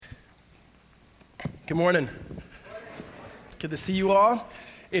Good morning. It's good to see you all.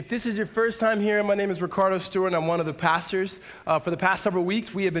 If this is your first time here, my name is Ricardo Stewart, and I'm one of the pastors. For the past several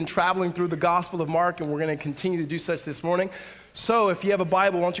weeks, we have been traveling through the Gospel of Mark, and we're going to continue to do such this morning. So if you have a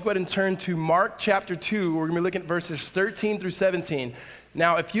Bible, why don't you go ahead and turn to Mark chapter 2. We're going to be looking at verses 13 through 17.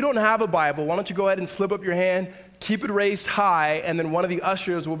 Now, if you don't have a Bible, why don't you go ahead and slip up your hand, keep it raised high, and then one of the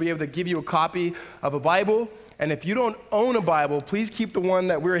ushers will be able to give you a copy of a Bible. And if you don't own a Bible, please keep the one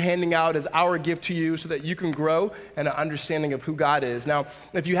that we're handing out as our gift to you so that you can grow in an understanding of who God is. Now,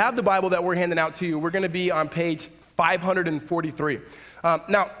 if you have the Bible that we're handing out to you, we're going to be on page 543.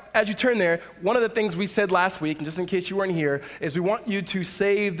 Now, as you turn there, one of the things we said last week, and just in case you weren't here, is we want you to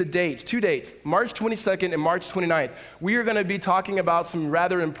save the dates, 2 dates, March 22nd and March 29th. We are going to be talking about some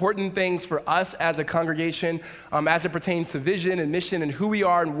rather important things for us as a congregation as it pertains to vision and mission and who we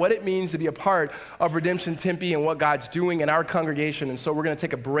are and what it means to be a part of Redemption Tempe and what God's doing in our congregation. And so we're going to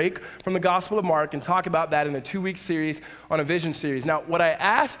take a break from the Gospel of Mark and talk about that in a 2-week series on a vision series. Now, what I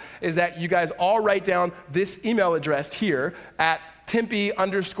ask is that you guys all write down this email address here at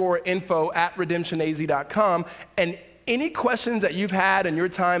Tempe_info@redemptionaz.com. And any questions that you've had in your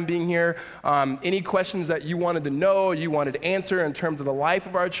time being here, any questions that you wanted to know, you wanted to answer in terms of the life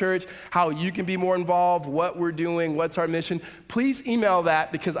of our church, how you can be more involved, what we're doing, what's our mission, please email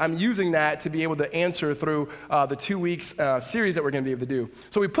that because I'm using that to be able to answer through the 2 weeks series that we're going to be able to do.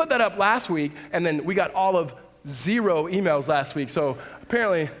 So we put that up last week, and then we got all of 0 emails last week, so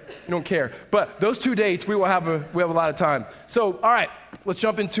apparently you don't care. But those 2 dates, we have a lot of time. So, all right, let's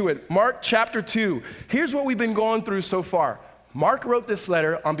jump into it. Mark chapter 2. Here's what we've been going through so far. Mark wrote this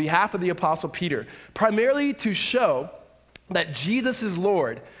letter on behalf of the Apostle Peter, primarily to show that Jesus is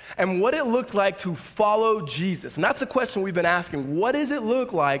Lord and what it looks like to follow Jesus. And that's the question we've been asking. What does it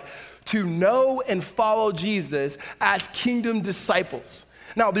look like to know and follow Jesus as kingdom disciples?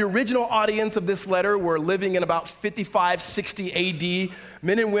 Now, the original audience of this letter were living in about 55, 60 AD,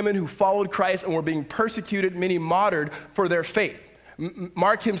 men and women who followed Christ and were being persecuted, many martyred for their faith.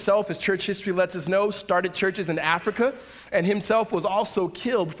 Mark himself, as church history lets us know, started churches in Africa and himself was also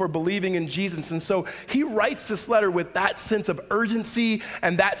killed for believing in Jesus. And so he writes this letter with that sense of urgency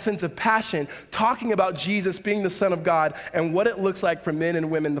and that sense of passion, talking about Jesus being the Son of God and what it looks like for men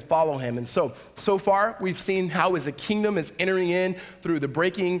and women to follow him. And so far, we've seen how as a kingdom is entering in through the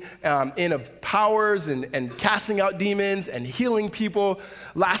breaking in of powers and casting out demons and healing people.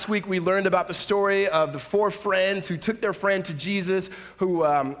 Last week, we learned about the story of the 4 friends who took their friend to Jesus who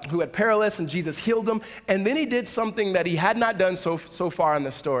had paralysis, and Jesus healed him. And then he did something that he had not done so far in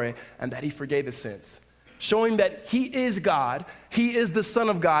the story, and that he forgave his sins, showing that he is God, he is the Son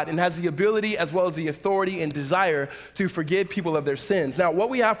of God, and has the ability as well as the authority and desire to forgive people of their sins. Now, what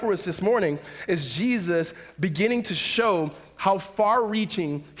we have for us this morning is Jesus beginning to show how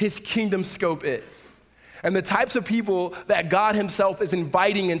far-reaching his kingdom scope is, and the types of people that God himself is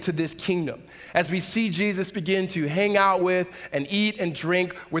inviting into this kingdom. As we see Jesus begin to hang out with and eat and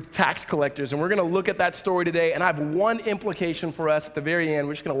drink with tax collectors. And we're going to look at that story today. And I have one implication for us at the very end.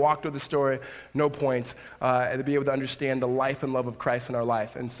 We're just going to walk through the story, no points, and to be able to understand the life and love of Christ in our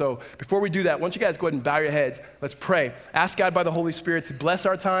life. And so before we do that, why don't you guys go ahead and bow your heads. Let's pray. Ask God by the Holy Spirit to bless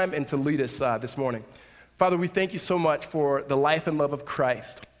our time and to lead us this morning. Father, we thank you so much for the life and love of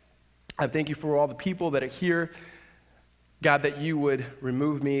Christ. I thank you for all the people that are here. God, that you would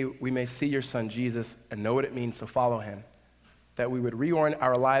remove me, we may see your Son Jesus and know what it means to follow him. That we would reorient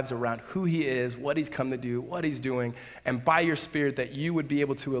our lives around who he is, what he's come to do, what he's doing, and by your Spirit that you would be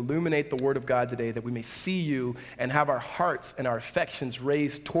able to illuminate the word of God today, that we may see you and have our hearts and our affections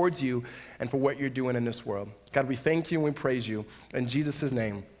raised towards you and for what you're doing in this world. God, we thank you and we praise you. In Jesus'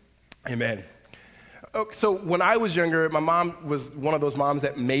 name, amen. So when I was younger, my mom was one of those moms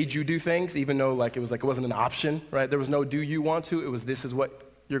that made you do things, even though it wasn't an option, right? There was no do you want to, it was this is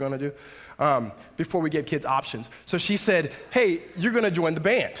what you're gonna do, before we gave kids options. So she said, hey, you're gonna join the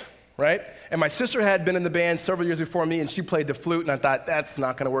band, right? And my sister had been in the band several years before me, and she played the flute, and I thought, that's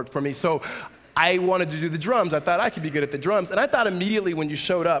not gonna work for me. So I wanted to do the drums. I thought I could be good at the drums. And I thought immediately when you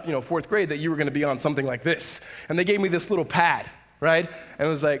showed up, 4th grade, that you were gonna be on something like this. And they gave me this little pad, right? And it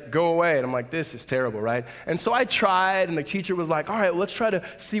was like, go away. And I'm like, this is terrible, right? And so I tried, and the teacher was like, all right, well, let's try to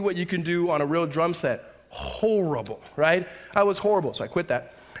see what you can do on a real drum set. Horrible, right? I was horrible, so I quit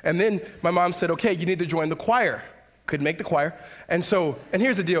that. And then my mom said, okay, you need to join the choir. Couldn't make the choir. And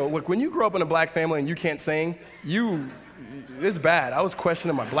here's the deal. Look, when you grow up in a black family and you can't sing, it's bad. I was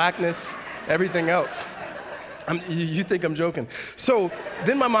questioning my blackness, everything else. You think I'm joking. So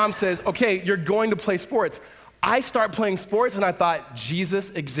then my mom says, okay, you're going to play sports. I start playing sports, and I thought,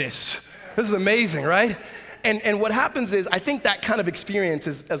 Jesus exists. This is amazing, right? And what happens is, I think that kind of experience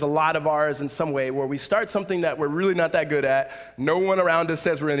is a lot of ours in some way, where we start something that we're really not that good at. No one around us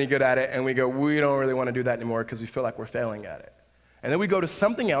says we're any good at it, and we go, we don't really want to do that anymore because we feel like we're failing at it. And then we go to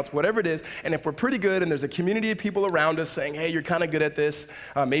something else, whatever it is, and if we're pretty good and there's a community of people around us saying, hey, you're kind of good at this,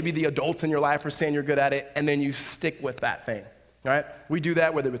 maybe the adults in your life are saying you're good at it, and then you stick with that thing, right? We do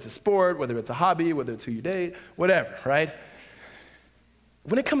that whether it's a sport, whether it's a hobby, whether it's who you date, whatever, right?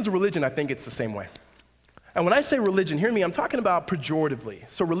 When it comes to religion, I think it's the same way. And when I say religion, hear me, I'm talking about pejoratively.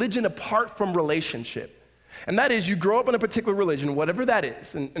 So religion apart from relationship. And that is, you grow up in a particular religion, whatever that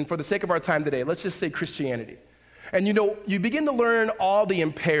is, and for the sake of our time today, let's just say Christianity. And you begin to learn all the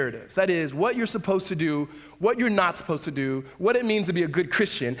imperatives. That is, what you're supposed to do, what you're not supposed to do, what it means to be a good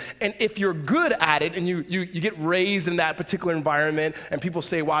Christian. And if you're good at it and you get raised in that particular environment and people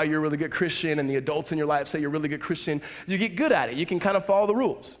say, wow, you're a really good Christian, and the adults in your life say you're a really good Christian, you get good at it. You can kind of follow the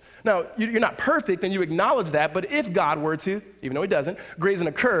rules. Now, you're not perfect and you acknowledge that, but if God were to, even though he doesn't, graze in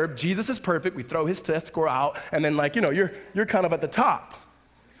a curve, Jesus is perfect, we throw his test score out, and then you're kind of at the top.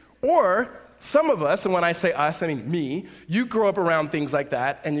 Or some of us, and when I say us, I mean me, you grow up around things like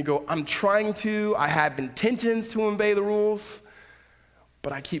that, and you go, I have intentions to obey the rules,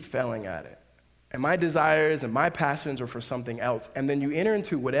 but I keep failing at it. And my desires and my passions are for something else. And then you enter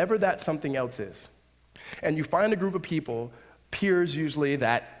into whatever that something else is. And you find a group of people, peers usually,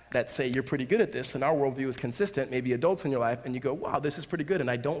 that say you're pretty good at this, and our worldview is consistent, maybe adults in your life, and you go, wow, this is pretty good, and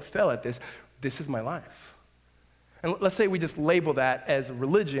I don't fail at this. This is my life. And let's say we just label that as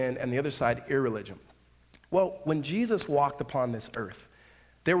religion and the other side irreligion. Well, when Jesus walked upon this earth,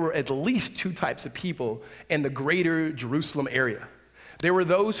 there were at least two types of people in the greater Jerusalem area. There were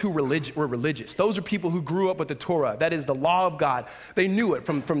those who were religious. Those are people who grew up with the Torah. That is the law of God. They knew it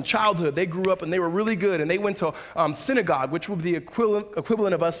from childhood. They grew up and they were really good. And they went to synagogue, which would be the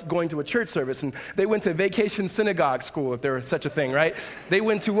equivalent of us going to a church service. And they went to vacation synagogue school, if there was such a thing, right? They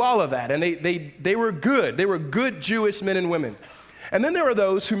went to all of that. And they were good. They were good Jewish men and women. And then there are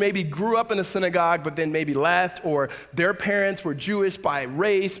those who maybe grew up in a synagogue but then maybe left, or their parents were Jewish by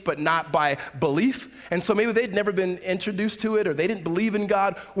race but not by belief. And so maybe they'd never been introduced to it, or they didn't believe in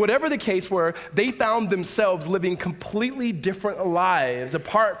God. Whatever the case were, they found themselves living completely different lives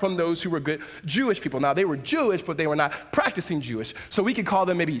apart from those who were good Jewish people. Now, they were Jewish, but they were not practicing Jewish. So we could call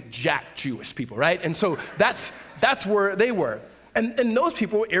them maybe Jack Jewish people, right? And so that's where they were. And those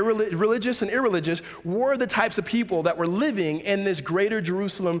people, religious and irreligious, were the types of people that were living in this greater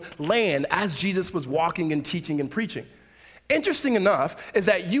Jerusalem land as Jesus was walking and teaching and preaching. Interesting enough is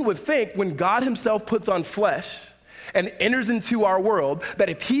that you would think when God himself puts on flesh and enters into our world, that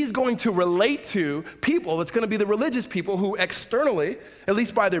if he's going to relate to people, it's going to be the religious people who externally, at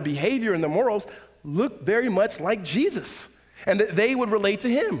least by their behavior and their morals, look very much like Jesus, and that they would relate to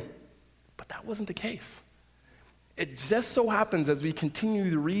him. But that wasn't the case. It just so happens as we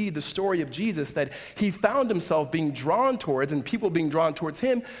continue to read the story of Jesus that he found himself being drawn towards, and people being drawn towards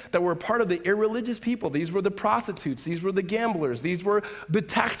him, that were part of the irreligious people. These were the prostitutes. These were the gamblers. These were the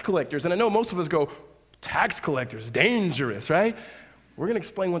tax collectors. And I know most of us go, tax collectors, dangerous, right? We're going to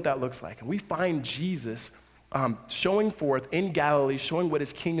explain what that looks like. And we find Jesus showing forth in Galilee, showing what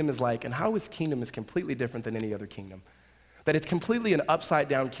his kingdom is like and how his kingdom is completely different than any other kingdom. That it's completely an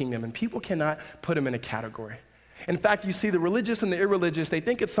upside-down kingdom, and people cannot put him in a category. In fact, you see the religious and the irreligious, they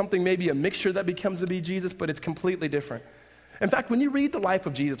think it's something, maybe a mixture that becomes to be Jesus, but it's completely different. In fact, when you read the life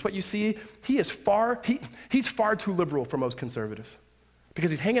of Jesus, what you see, he's far too liberal for most conservatives, because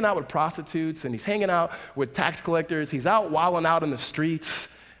he's hanging out with prostitutes and he's hanging out with tax collectors. He's out wilding out in the streets.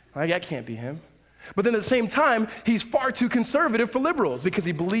 Like, that can't be him. But then at the same time, he's far too conservative for liberals, because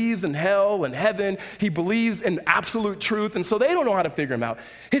he believes in hell and heaven. He believes in absolute truth, and so they don't know how to figure him out.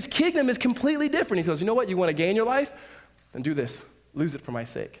 His kingdom is completely different. He says, you know what? You want to gain your life? Then do this. Lose it for my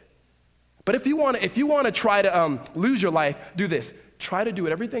sake. But if you want to try to lose your life, do this. Try to do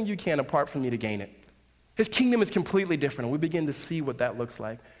everything you can apart from me to gain it. His kingdom is completely different, and we begin to see what that looks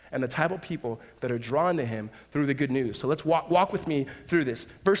like and the type of people that are drawn to him through the good news. So let's walk with me through this.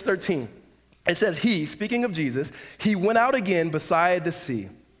 Verse 13. It says, speaking of Jesus, he went out again beside the sea,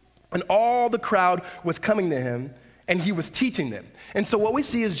 and all the crowd was coming to him, and he was teaching them. And so what we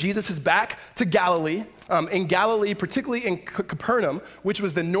see is Jesus is back to Galilee, in Galilee, particularly in Capernaum, which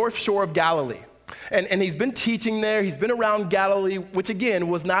was the north shore of Galilee. And he's been teaching there. He's been around Galilee, which again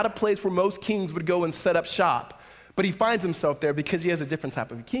was not a place where most kings would go and set up shop. But he finds himself there because he has a different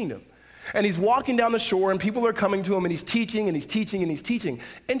type of a kingdom. And he's walking down the shore, and people are coming to him, and he's teaching, and he's teaching, and he's teaching.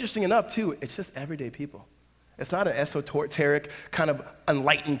 Interesting enough, too, it's just everyday people. It's not an esoteric kind of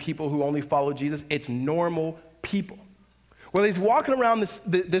enlightened people who only follow Jesus. It's normal people. Well, he's walking around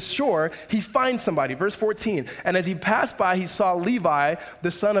this shore, he finds somebody, verse 14. And as he passed by, he saw Levi,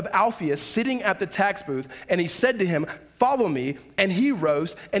 the son of Alphaeus, sitting at the tax booth, and he said to him, "Follow me." And he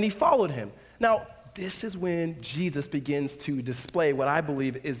rose and he followed him. Now, this is when Jesus begins to display what I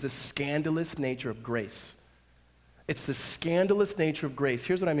believe is the scandalous nature of grace. It's the scandalous nature of grace.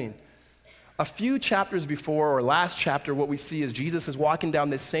 Here's what I mean. A few chapters before, or last chapter, what we see is Jesus is walking down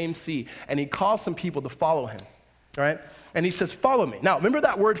this same sea, and he calls some people to follow him. All right? And he says, "Follow me." Now, remember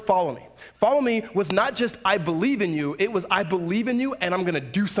that word, follow me. Follow me was not just, I believe in you. It was, I believe in you, and I'm going to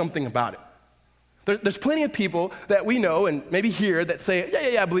do something about it. There's plenty of people that we know, and maybe here, that say,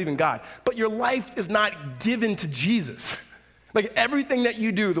 yeah, I believe in God. But your life is not given to Jesus. Like everything that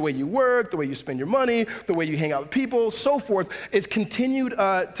you do, the way you work, the way you spend your money, the way you hang out with people, so forth, is continued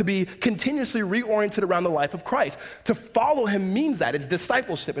to be continuously reoriented around the life of Christ. To follow him means that. It's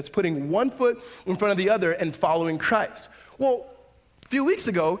discipleship. It's putting one foot in front of the other and following Christ. Well, a few weeks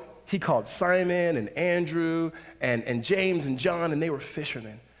ago, he called Simon and Andrew and James and John, and they were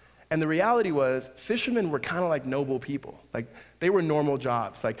fishermen. And the reality was, fishermen were kind of like noble people. Like, they were normal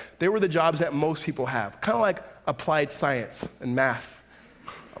jobs. Like, they were the jobs that most people have. Kind of like applied science and math.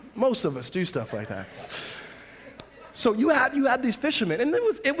 Most of us do stuff like that. So you had these fishermen, and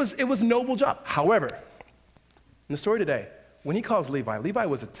it was a noble job. However, in the story today, when he calls Levi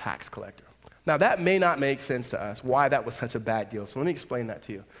was a tax collector. Now, that may not make sense to us, why that was such a bad deal. So let me explain that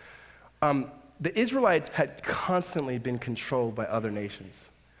to you. The Israelites had constantly been controlled by other nations.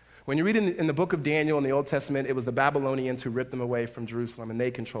 When you read in the book of Daniel in the Old Testament, it was the Babylonians who ripped them away from Jerusalem, and they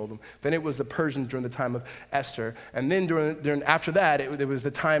controlled them. Then it was the Persians during the time of Esther, and then after that, it was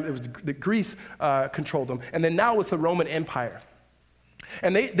the Greece controlled them, and then now it's the Roman Empire.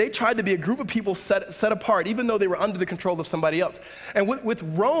 And they tried to be a group of people set apart, even though they were under the control of somebody else. And with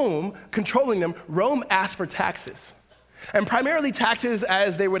Rome controlling them, Rome asked for taxes. And primarily taxes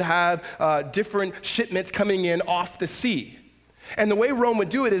as they would have different shipments coming in off the sea. And the way Rome would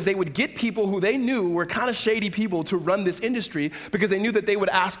do it is they would get people who they knew were kind of shady people to run this industry because they knew that they would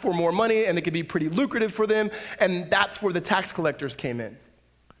ask for more money and it could be pretty lucrative for them, and that's where the tax collectors came in.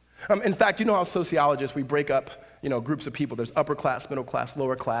 In fact, you know how sociologists, we break up groups of people. There's upper class, middle class,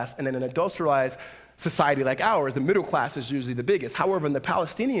 lower class, and in an industrialized society like ours, the middle class is usually the biggest. However, in the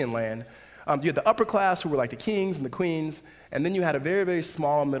Palestinian land, you had the upper class who were like the kings and the queens, and then you had a very, very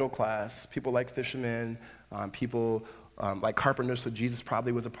small middle class, people like fishermen, people like carpenters, so Jesus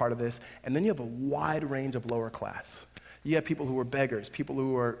probably was a part of this. And then you have a wide range of lower class. You have people who were beggars, people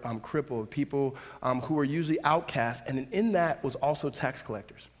who were crippled, people who were usually outcasts, and in that was also tax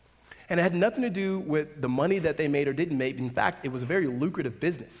collectors. And it had nothing to do with the money that they made or didn't make. In fact, it was a very lucrative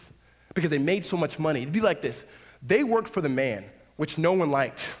business because they made so much money. It'd be like this. They worked for the man, which no one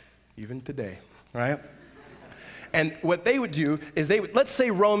liked, even today, right? And what they would do is let's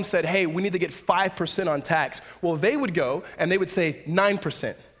say Rome said, hey, we need to get 5% on tax. Well, they would go and they would say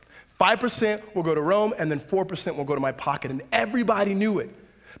 9%. 5% will go to Rome and then 4% will go to my pocket. And everybody knew it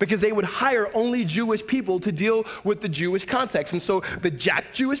because they would hire only Jewish people to deal with the Jewish context. And so the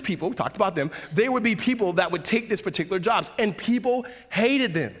Jack Jewish people, we talked about them, they would be people that would take this particular jobs, and people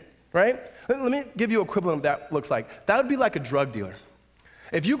hated them, right? Let me give you an equivalent of that looks like. That would be like a drug dealer.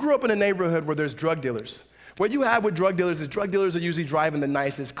 If you grew up in a neighborhood where there's drug dealers, what you have with drug dealers is drug dealers are usually driving the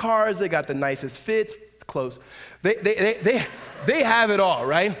nicest cars, they got the nicest fits, clothes. They have it all,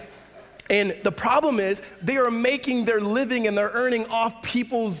 right? And the problem is they are making their living and they're earning off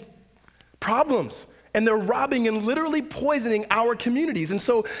people's problems. And they're robbing and literally poisoning our communities. And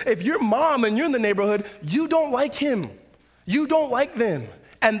so if you're mom and you're in the neighborhood, you don't like him. You don't like them.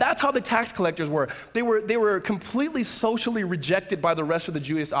 And that's how the tax collectors were. They were completely socially rejected by the rest of the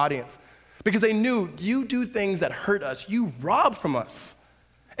Jewish audience because they knew you do things that hurt us. You rob from us.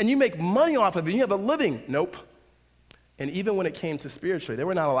 And you make money off of it. You have a living. Nope. And even when it came to spiritually, they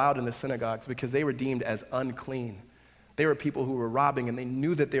were not allowed in the synagogues because they were deemed as unclean. They were people who were robbing, and they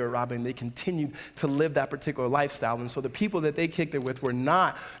knew that they were robbing. They continued to live that particular lifestyle. And so the people that they kicked it with were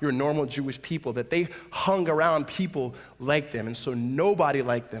not your normal Jewish people, that they hung around people like them. And so nobody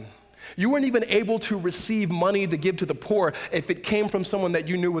liked them. You weren't even able to receive money to give to the poor if it came from someone that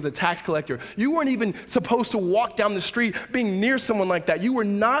you knew was a tax collector. You weren't even supposed to walk down the street being near someone like that. You were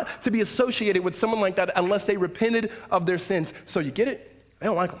not to be associated with someone like that unless they repented of their sins. So you get it? They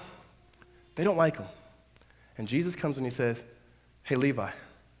don't like them. They don't like them. And Jesus comes and he says, hey, Levi,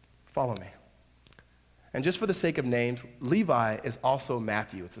 follow me. And just for the sake of names, Levi is also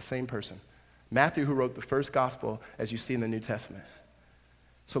Matthew. It's the same person. Matthew, who wrote the first gospel, as you see in the New Testament.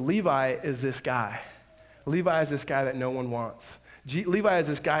 So Levi is this guy. Levi is this guy that no one wants. Levi is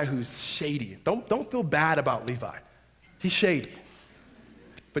this guy who's shady. Don't feel bad about Levi. He's shady.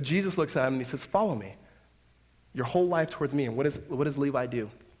 But Jesus looks at him and he says, follow me. Your whole life towards me. And what does Levi do?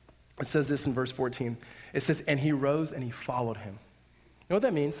 It says this in verse 14. It says, and he rose and he followed him. You know what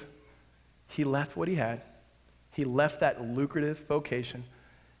that means? He left what he had. He left that lucrative vocation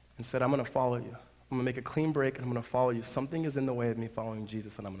and said, I'm going to follow you. I'm going to make a clean break and I'm going to follow you. Something is in the way of me following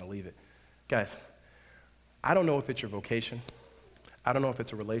Jesus and I'm going to leave it. Guys, I don't know if it's your vocation. I don't know if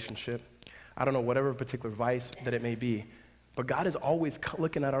it's a relationship. I don't know whatever particular vice that it may be. But God is always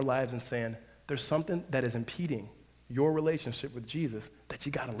looking at our lives and saying, there's something that is impeding your relationship with Jesus that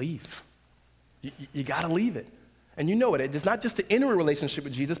you got to leave. You got to leave it. And you know it. It's not just to enter a relationship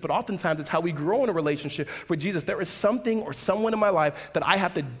with Jesus, but oftentimes it's how we grow in a relationship with Jesus. There is something or someone in my life that I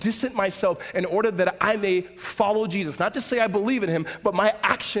have to distance myself in order that I may follow Jesus. Not just say I believe in him, but my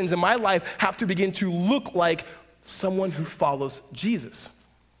actions in my life have to begin to look like someone who follows Jesus.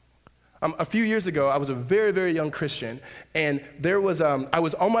 A few years ago, I was a very, very young Christian, and I was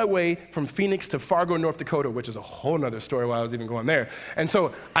on my way from Phoenix to Fargo, North Dakota, which is a whole nother story why I was even going there. And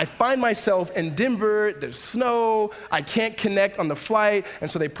so I find myself in Denver, there's snow, I can't connect on the flight, and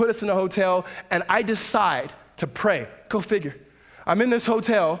so they put us in a hotel, and I decide to pray. Go figure. I'm in this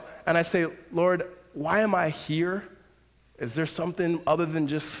hotel, and I say, Lord, why am I here? Is there something other than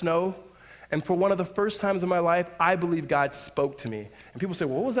just snow? And for one of the first times in my life, I believe God spoke to me. And people say,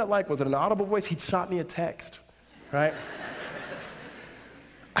 well, what was that like? Was it an audible voice? He shot me a text, right?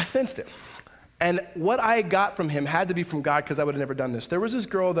 I sensed it. And what I got from him had to be from God because I would have never done this. There was this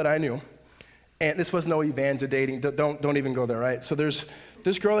girl that I knew, and this was no evangel dating. Don't even go there, right? So there's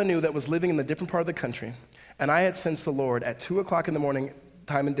this girl I knew that was living in a different part of the country, and I had sensed the Lord at 2 o'clock in the morning,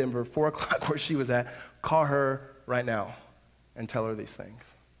 time in Denver, 4 o'clock where she was at, call her right now and tell her these things.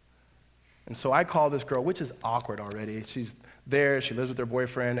 And so I call this girl, which is awkward already. She's there, she lives with her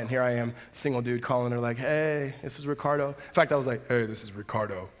boyfriend, and here I am, single dude, calling her like, hey, this is Ricardo. In fact, I was like, hey, this is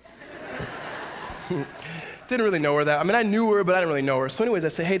Ricardo. Didn't really know her that. I mean, I knew her, but I didn't really know her. So anyways, I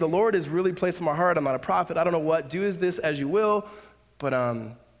say, hey, the Lord has really placed in my heart. I'm not a prophet. I don't know what. Do this as you will. But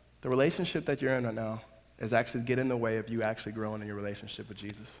the relationship that you're in right now is actually getting in the way of you actually growing in your relationship with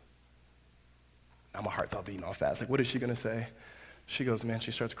Jesus. Now my heart's all beating all fast. Like, what is she going to say? She goes, man,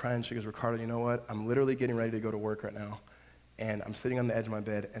 she starts crying. She goes, Ricardo, you know what? I'm literally getting ready to go to work right now. And I'm sitting on the edge of my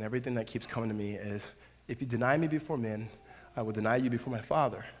bed, and everything that keeps coming to me is, if you deny me before men, I will deny you before my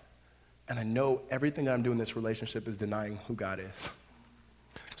Father. And I know everything that I'm doing in this relationship is denying who God is.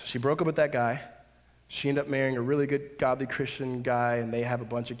 So she broke up with that guy. She ended up marrying a really good, godly Christian guy, and they have a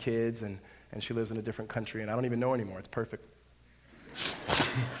bunch of kids, and she lives in a different country, and I don't even know her anymore. It's perfect.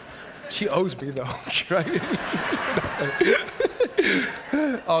 She owes me, though, right?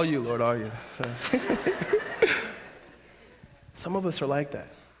 All you, Lord, all you. So. Some of us are like that.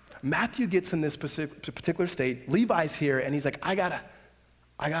 Matthew gets in this particular state. Levi's here, and he's like, I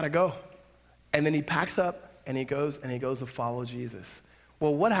gotta go. And then he packs up, and he goes to follow Jesus.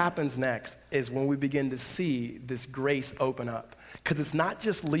 Well, what happens next is when we begin to see this grace open up. Because it's not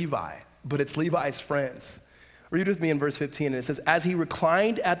just Levi, but it's Levi's friends. Read with me in verse 15, and it says, as he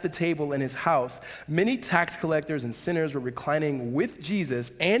reclined at the table in his house, many tax collectors and sinners were reclining with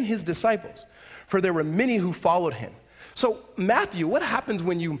Jesus and his disciples, for there were many who followed him. So, Matthew, what happens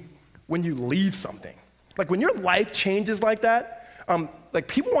when you leave something? Like when your life changes like that, like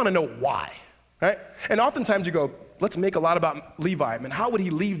people want to know why, right? And oftentimes you go, let's make a lot about Levi. Man, how would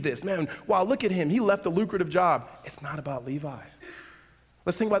he leave this? Man, wow, look at him. He left a lucrative job. It's not about Levi.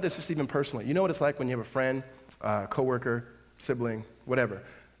 Let's think about this just even personally. You know what it's like when you have a friend, coworker, sibling, whatever,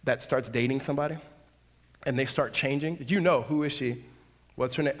 that starts dating somebody, and they start changing. You know, who is she?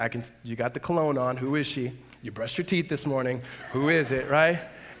 What's her name? You got the cologne on. Who is she? You brushed your teeth this morning. Who is it, right?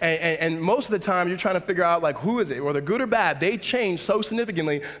 And most of the time, you're trying to figure out, like, who is it? Whether good or bad, they change so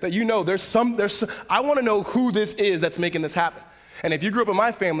significantly that you know I want to know who this is that's making this happen. And if you grew up in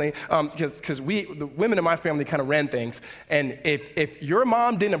my family, because the women in my family kind of ran things, and if your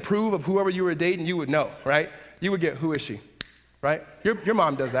mom didn't approve of whoever you were dating, you would know, right? You would get, who is she, right? Your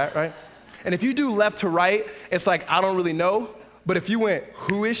mom does that, right? And if you do left to right, it's like, I don't really know. But if you went,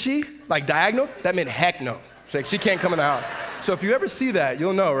 who is she, like diagonal, that meant heck no. It's like, she can't come in the house. So if you ever see that,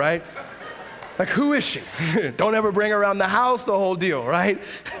 you'll know, right? Like, who is she? Don't ever bring her around the house, the whole deal, right?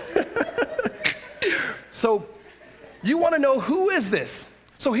 So you want to know, who is this?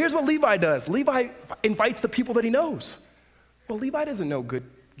 So here's what Levi does. Levi invites the people that he knows. Well, Levi doesn't know good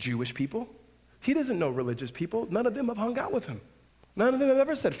Jewish people. He doesn't know religious people. None of them have hung out with him. None of them have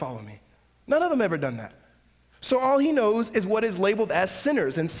ever said, follow me. None of them ever done that. So all he knows is what is labeled as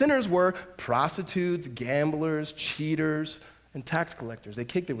sinners. And sinners were prostitutes, gamblers, cheaters, and tax collectors. They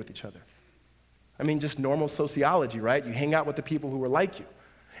kicked it with each other. I mean, just normal sociology, right? You hang out with the people who are like you.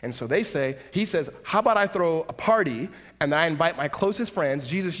 And so he says, how about I throw a party and I invite my closest friends.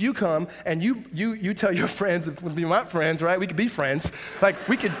 Jesus, you come and you tell your friends, if we'll be my friends, right? We could be friends. Like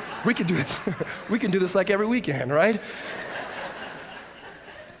we could do this. We can do this like every weekend, right?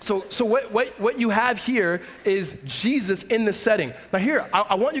 So what you have here is Jesus in the setting. Now here,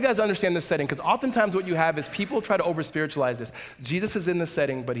 I want you guys to understand this setting, because oftentimes what you have is people try to over-spiritualize this. Jesus is in the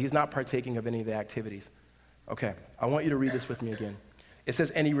setting, but he's not partaking of any of the activities. Okay, I want you to read this with me again. It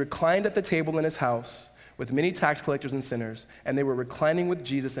says, and he reclined at the table in his house with many tax collectors and sinners, and they were reclining with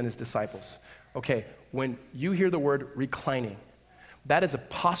Jesus and his disciples. Okay, when you hear the word reclining, that is a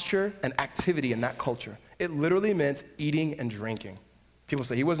posture and activity in that culture. It literally meant eating and drinking. People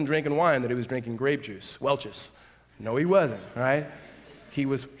say he wasn't drinking wine, that he was drinking grape juice, Welch's. No, he wasn't, right? He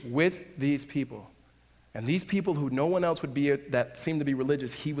was with these people. And these people who no one else would be, that seemed to be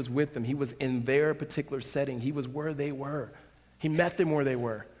religious, he was with them. He was in their particular setting. He was where they were. He met them where they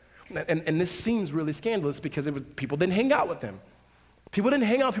were. And this seems really scandalous because people didn't hang out with him. People didn't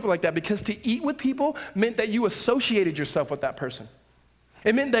hang out with people like that because to eat with people meant that you associated yourself with that person.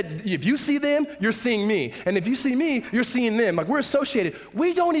 It meant that if you see them, you're seeing me. And if you see me, you're seeing them. Like, we're associated.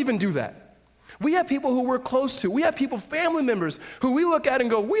 We don't even do that. We have people who we're close to. We have people, family members, who we look at and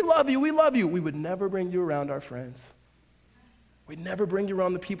go, we love you, we love you. We would never bring you around our friends. We'd never bring you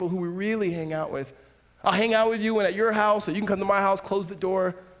around the people who we really hang out with. I'll hang out with you and at your house, or you can come to my house, close the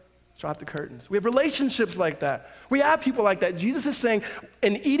door, drop the curtains. We have relationships like that. We have people like that. Jesus is saying,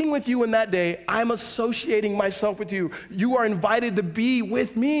 in eating with you in that day, I'm associating myself with you. You are invited to be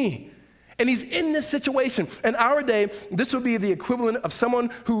with me. And he's in this situation. In our day, this would be the equivalent of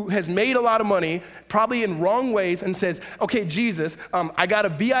someone who has made a lot of money, probably in wrong ways, and says, okay, Jesus, I got a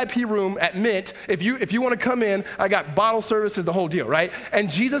VIP room at Mint. If you want to come in, I got bottle services, the whole deal, right?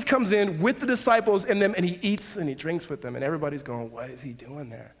 And Jesus comes in with the disciples and them, and he eats and he drinks with them, and everybody's going, what is he doing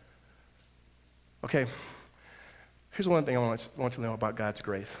there? Okay, here's one thing I want you to know about God's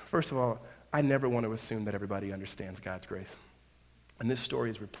grace. First of all, I never want to assume that everybody understands God's grace. And this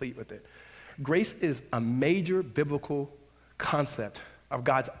story is replete with it. Grace is a major biblical concept of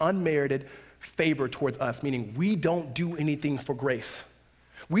God's unmerited favor towards us, meaning we don't do anything for grace.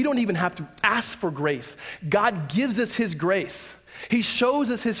 We don't even have to ask for grace. God gives us his grace. He shows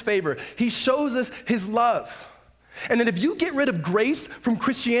us his favor. He shows us his love. And then if you get rid of grace from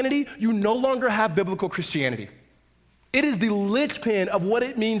Christianity, you no longer have biblical Christianity. It is the linchpin of what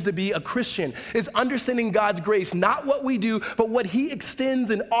it means to be a Christian, is understanding God's grace, not what we do, but what he extends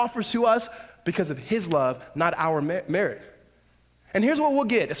and offers to us because of his love, not our merit. And here's what we'll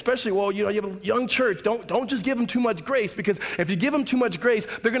get, especially, you have a young church. Don't just give them too much grace, because if you give them too much grace,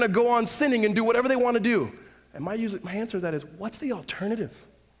 they're going to go on sinning and do whatever they want to do. And my answer to that is, what's the alternative?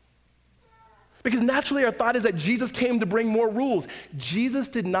 Because naturally our thought is that Jesus came to bring more rules. Jesus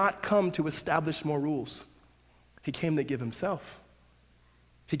did not come to establish more rules. He came to give himself.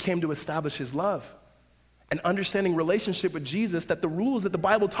 He came to establish his love. And understanding relationship with Jesus, that the rules that the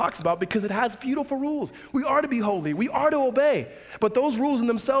Bible talks about, because it has beautiful rules. We are to be holy. We are to obey. But those rules in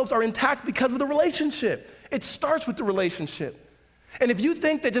themselves are intact because of the relationship. It starts with the relationship. And if you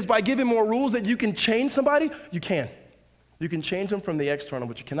think that just by giving more rules that you can change somebody, you can. You can change them from the external,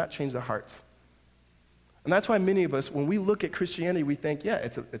 but you cannot change their hearts. And that's why many of us, when we look at Christianity, we think, yeah,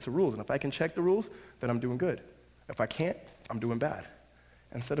 it's a rules. And if I can check the rules, then I'm doing good. If I can't, I'm doing bad.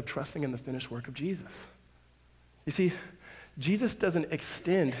 Instead of trusting in the finished work of Jesus. You see, Jesus doesn't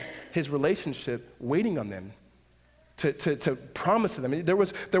extend his relationship waiting on them to promise to them.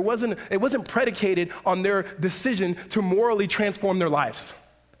 It wasn't predicated on their decision to morally transform their lives.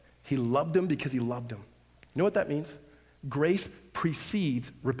 He loved them because he loved them. You know what that means? Grace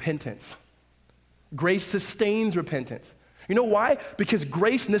precedes repentance. Grace sustains repentance. You know why? Because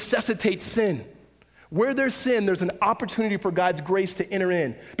grace necessitates sin. Where there's sin, there's an opportunity for God's grace to enter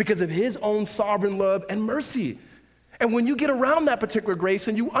in because of his own sovereign love and mercy. And when you get around that particular grace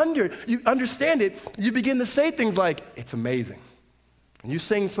and you understand it, you begin to say things like, it's amazing. And you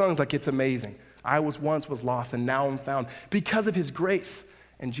sing songs like, it's amazing. I was lost and now I'm found because of his grace.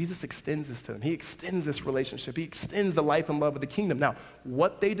 And Jesus extends this to them. He extends this relationship. He extends the life and love of the kingdom. Now,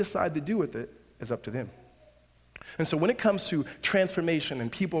 what they decide to do with it is up to them. And so when it comes to transformation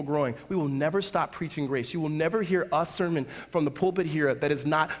and people growing, we will never stop preaching grace. You will never hear a sermon from the pulpit here that is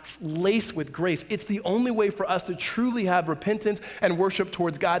not laced with grace. It's the only way for us to truly have repentance and worship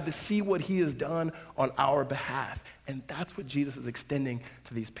towards God, to see what he has done on our behalf. And that's what Jesus is extending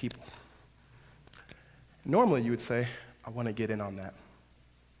to these people. Normally you would say, I want to get in on that.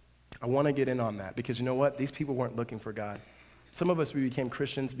 I want to get in on that because you know what? These people weren't looking for God. Some of us, we became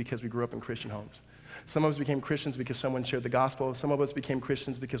Christians because we grew up in Christian homes. Some of us became Christians because someone shared the gospel. Some of us became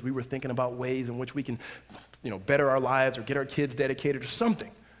Christians because we were thinking about ways in which we can, better our lives or get our kids dedicated or something.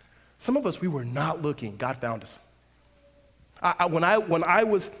 Some of us, we were not looking. God found us. When I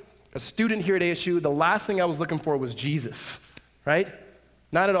was a student here at ASU, the last thing I was looking for was Jesus, right?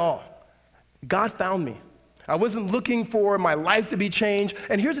 Not at all. God found me. I wasn't looking for my life to be changed.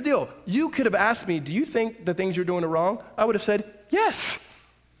 And here's the deal. You could have asked me, do you think the things you're doing are wrong? I would have said, yes.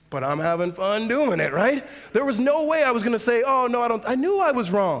 But I'm having fun doing it, right? There was no way I was going to say, oh, no, I don't. I knew I was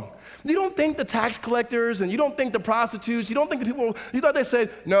wrong. You don't think the tax collectors and you don't think the prostitutes, you don't think the people, you thought they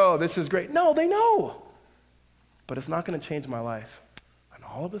said, no, this is great. No, they know. But it's not going to change my life. And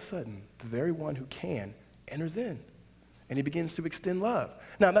all of a sudden, the very one who can enters in. And he begins to extend love.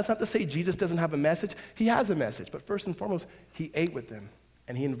 Now, that's not to say Jesus doesn't have a message. He has a message. But first and foremost, he ate with them.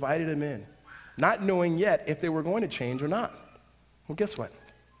 And he invited them in, not knowing yet if they were going to change or not. Well, guess what?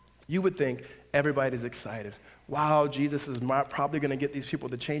 You would think everybody's excited. Wow, Jesus is probably going to get these people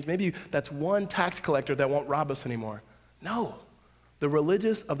to change. Maybe that's one tax collector that won't rob us anymore. No. The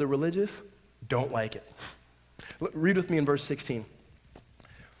religious of the religious don't like it. Read with me in verse 16.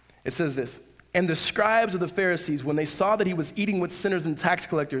 It says this, "And the scribes of the Pharisees, when they saw that he was eating with sinners and tax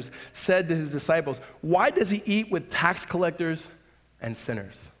collectors, said to his disciples, 'Why does he eat with tax collectors and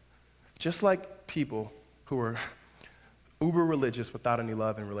sinners?'" Just like people who are uber religious without any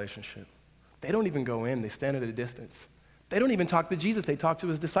love and relationship. They don't even go in, they stand at a distance. They don't even talk to Jesus, they talk to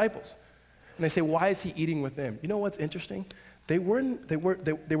his disciples. And they say, why is he eating with them? You know what's interesting? They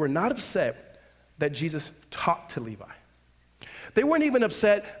were not upset that Jesus talked to Levi. They weren't even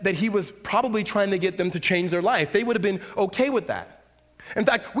upset that he was probably trying to get them to change their life. They would have been okay with that. In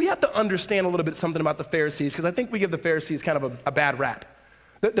fact, we have to understand a little bit something about the Pharisees, because I think we give the Pharisees kind of a bad rap.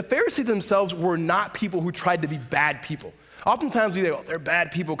 The Pharisees themselves were not people who tried to be bad people. Oftentimes we say, oh, they're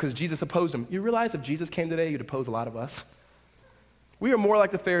bad people because Jesus opposed them. You realize if Jesus came today, he'd oppose a lot of us. We are more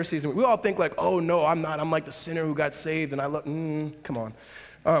like the Pharisees. And we all think like, oh, no, I'm not. I'm like the sinner who got saved, and I love, come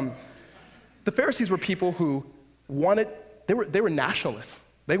on. The Pharisees were people who they were nationalists.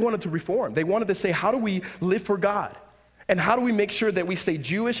 They wanted to reform. They wanted to say, how do we live for God? And how do we make sure that we stay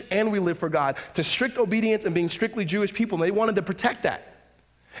Jewish and we live for God? To strict obedience and being strictly Jewish people, and they wanted to protect that.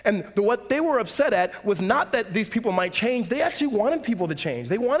 And what they were upset at was not that these people might change. They actually wanted people to change.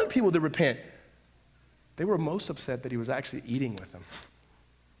 They wanted people to repent. They were most upset that he was actually eating with them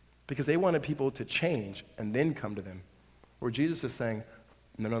because they wanted people to change and then come to them. Where Jesus is saying,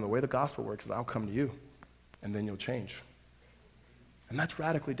 no, the way the gospel works is I'll come to you and then you'll change. And that's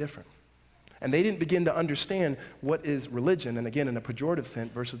radically different. And they didn't begin to understand what is religion, and again, in a pejorative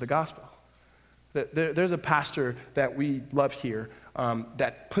sense, versus the gospel. There's a pastor that we love here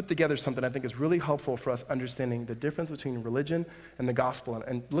that put together something I think is really helpful for us understanding the difference between religion and the gospel.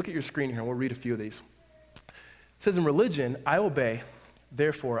 And look at your screen here, and we'll read a few of these. It says, in religion, I obey,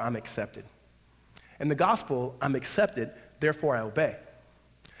 therefore I'm accepted. In the gospel, I'm accepted, therefore I obey.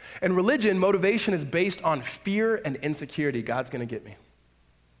 In religion, motivation is based on fear and insecurity. God's going to get me.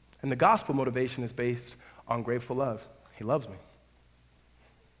 In the gospel, motivation is based on grateful love. He loves me.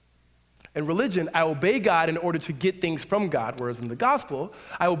 In religion, I obey God in order to get things from God, whereas in the gospel,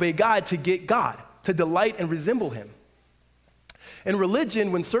 I obey God to get God, to delight and resemble him. In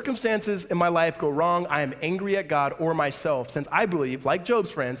religion, when circumstances in my life go wrong, I am angry at God or myself, since I believe, like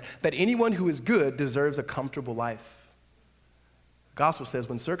Job's friends, that anyone who is good deserves a comfortable life. The gospel says,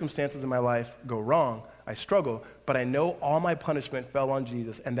 when circumstances in my life go wrong, I struggle, but I know all my punishment fell on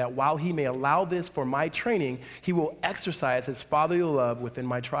Jesus, and that while he may allow this for my training, he will exercise his fatherly love within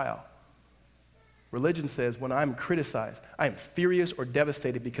my trial. Religion says when I'm criticized, I am furious or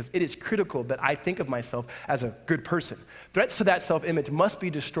devastated because it is critical that I think of myself as a good person. Threats to that self-image must be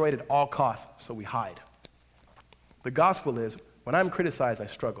destroyed at all costs, so we hide. The gospel is when I'm criticized, I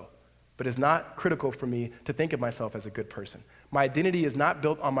struggle, but it's not critical for me to think of myself as a good person. My identity is not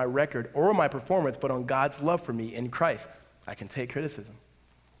built on my record or my performance, but on God's love for me in Christ. I can take criticism.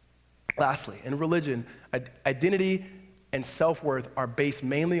 Lastly, in religion, identity and self-worth are based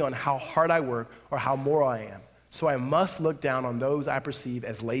mainly on how hard I work or how moral I am. So I must look down on those I perceive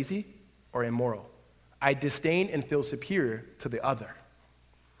as lazy or immoral. I disdain and feel superior to the other.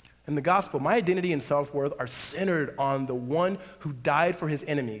 In the gospel, my identity and self-worth are centered on the one who died for his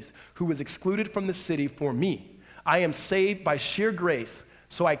enemies, who was excluded from the city for me. I am saved by sheer grace,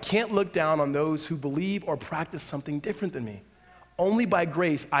 so I can't look down on those who believe or practice something different than me. Only by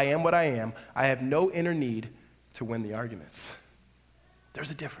grace I am what I am. I have no inner need to win the arguments.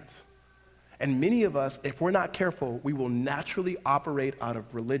 There's a difference. And many of us, if we're not careful, we will naturally operate out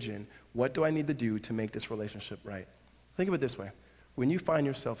of religion. What do I need to do to make this relationship right? Think of it this way. When you find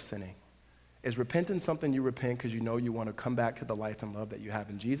yourself sinning, is repentance something you repent because you know you want to come back to the life and love that you have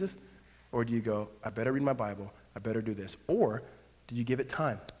in Jesus? Or do you go, I better read my Bible, I better do this? Or do you give it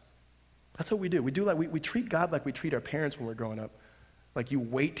time? That's what we do. We treat God like we treat our parents when we're growing up. Like you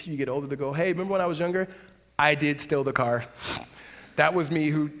wait till you get older to go, hey, remember when I was younger? I did steal the car. That was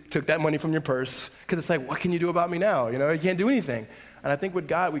me who took that money from your purse. Because it's like, what can you do about me now? You know, you can't do anything. And I think with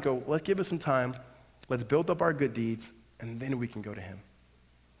God, we go, let's give us some time. Let's build up our good deeds, and then we can go to him.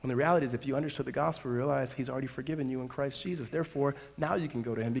 When the reality is, if you understood the gospel, you realize he's already forgiven you in Christ Jesus. Therefore, now you can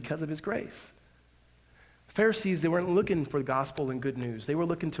go to him because of his grace. The Pharisees, they weren't looking for the gospel and good news. They were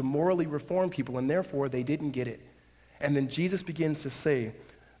looking to morally reform people, and therefore, they didn't get it. And then Jesus begins to say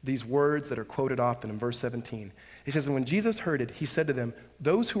these words that are quoted often in verse 17. He says, and when Jesus heard it, he said to them,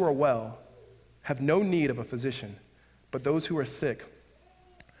 those who are well have no need of a physician, but those who are sick.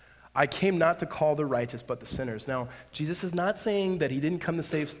 I came not to call the righteous, but the sinners. Now, Jesus is not saying that he didn't come to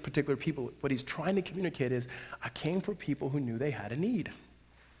save particular people. What he's trying to communicate is, I came for people who knew they had a need.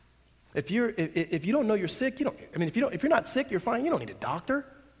 If you don't know you're sick, if you're not sick, you're fine. You don't need a doctor.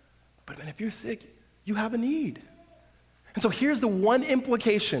 But if you're sick, you have a need. And so here's the one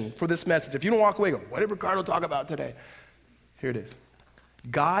implication for this message. If you don't walk away and go, what did Ricardo talk about today? Here it is.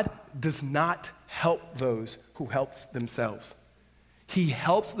 God does not help those who help themselves. He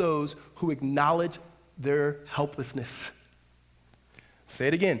helps those who acknowledge their helplessness. Say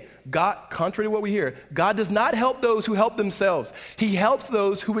it again. God, contrary to what we hear, God does not help those who help themselves. He helps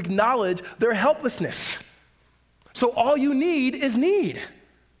those who acknowledge their helplessness. So all you need is need.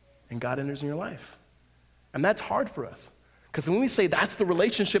 And God enters in your life. And that's hard for us. Because when we say that's the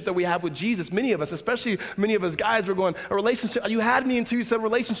relationship that we have with Jesus, many of us, especially many of us guys, we're going, a relationship, you had me until you said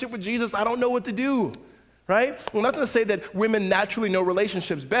relationship with Jesus, I don't know what to do. Right? Well, not to say that women naturally know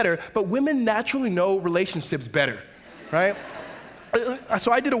relationships better, but women naturally know relationships better, right?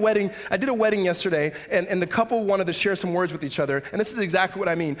 So I did a wedding yesterday, and the couple wanted to share some words with each other, and this is exactly what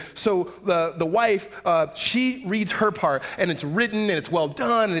I mean. So the wife, she reads her part, and it's written, and it's well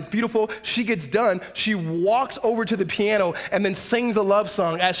done, and it's beautiful. She gets done. She walks over to the piano and then sings a love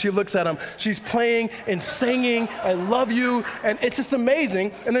song as she looks at him. She's playing and singing, I love you, and it's just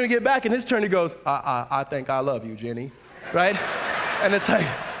amazing. And then we get back, and his turn, he goes, I think I love you, Jenny, right? And it's like,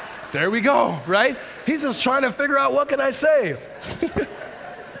 there we go, right? He's just trying to figure out, what can I say?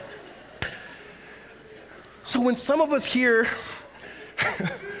 So when some of us hear,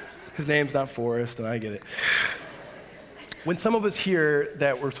 his name's not Forrest, and I get it. When some of us hear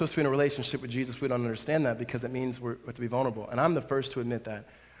that we're supposed to be in a relationship with Jesus, we don't understand that because it means we have to be vulnerable. And I'm the first to admit that.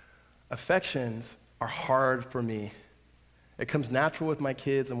 Affections are hard for me. It comes natural with my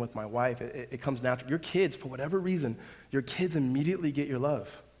kids and with my wife. It comes natural. Your kids, for whatever reason, your kids immediately get your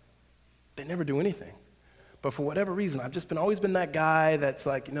love. They never do anything. But for whatever reason, I've just always been that guy that's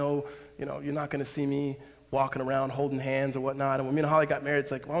like, you're not going to see me walking around holding hands or whatnot. And when me and Holly got married,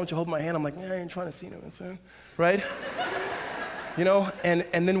 it's like, why don't you hold my hand? I'm like, I ain't trying to see no one soon, right?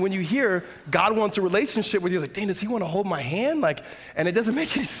 And then when you hear God wants a relationship with you, like, dang, does he want to hold my hand? And it doesn't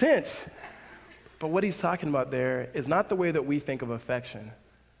make any sense. But what he's talking about there is not the way that we think of affection.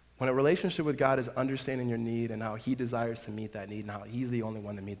 When a relationship with God is understanding your need and how he desires to meet that need and how he's the only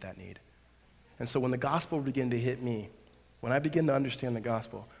one to meet that need. And so when the gospel began to hit me, when I begin to understand the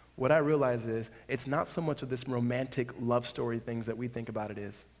gospel, what I realize is it's not so much of this romantic love story things that we think about it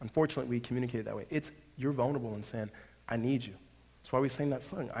is. Unfortunately, we communicate it that way. It's you're vulnerable and saying, I need you. That's why we sing that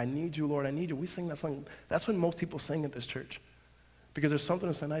song. I need you, Lord, I need you. We sing that song. That's what most people sing at this church. Because there's something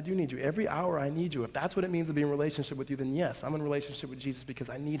that's saying, I do need you. Every hour I need you. If that's what it means to be in relationship with you, then yes, I'm in relationship with Jesus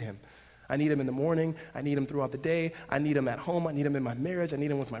because I need him. I need him in the morning. I need him throughout the day. I need him at home. I need him in my marriage. I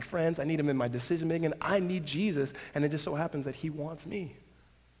need him with my friends. I need him in my decision making. I need Jesus, and it just so happens that he wants me.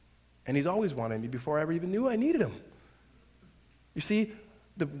 And he's always wanted me before I ever even knew I needed him. You see,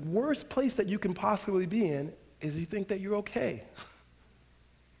 the worst place that you can possibly be in is you think that you're okay.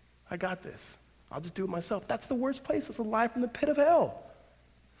 I got this. I'll just do it myself. That's the worst place. It's a lie from the pit of hell.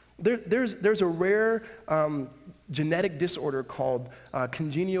 There's a rare genetic disorder called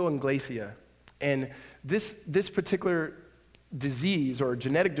congenital anglacia. And this particular disease or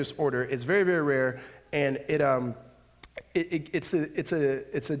genetic disorder is very, very rare. And it's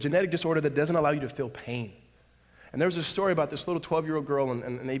a genetic disorder that doesn't allow you to feel pain. And there's a story about this little 12-year-old girl in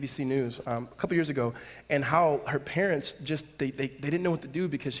ABC News a couple years ago, and how her parents they didn't know what to do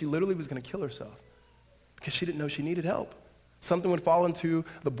because she literally was going to kill herself because she didn't know she needed help. Something would fall into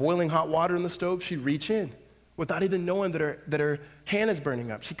the boiling hot water in the stove, she'd reach in without even knowing that her hand is burning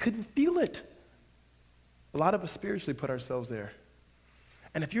up. She couldn't feel it. A lot of us spiritually put ourselves there.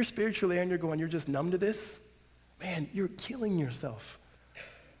 And if you're spiritually there and you're just numb to this, man, you're killing yourself.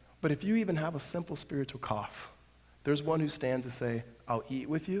 But if you even have a simple spiritual cough, there's one who stands to say, I'll eat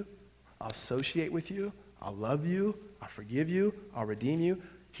with you, I'll associate with you, I'll love you, I'll forgive you, I'll redeem you.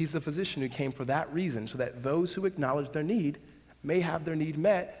 He's the physician who came for that reason, so that those who acknowledge their need may have their need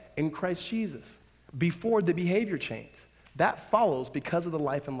met in Christ Jesus before the behavior change. That follows because of the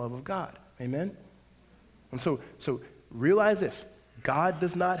life and love of God. Amen? And so realize this. God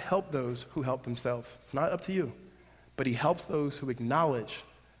does not help those who help themselves. It's not up to you. But he helps those who acknowledge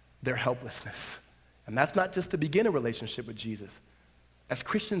their helplessness. And that's not just to begin a relationship with Jesus. As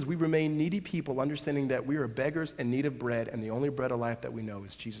Christians, we remain needy people, understanding that we are beggars in need of bread, and the only bread of life that we know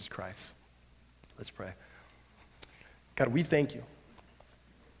is Jesus Christ. Let's pray. God, we thank you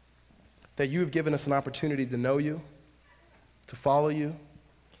that you have given us an opportunity to know you, to follow you,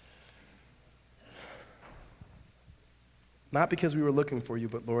 not because we were looking for you,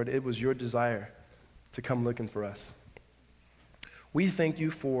 but Lord, it was your desire to come looking for us. We thank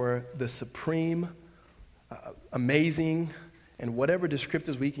you for the supreme, amazing, and whatever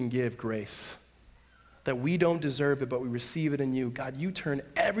descriptors we can give, grace. That we don't deserve it, but we receive it in you. God, you turn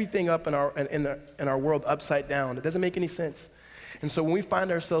everything up in our world upside down. It doesn't make any sense. And so when we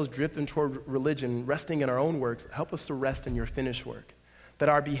find ourselves drifting toward religion, resting in our own works, help us to rest in your finished work. That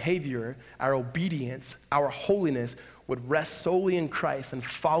our behavior, our obedience, our holiness would rest solely in Christ and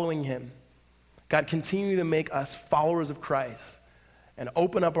following him. God, continue to make us followers of Christ and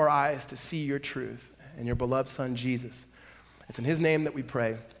open up our eyes to see your truth and your beloved Son, Jesus. It's in his name that we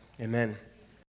pray. Amen.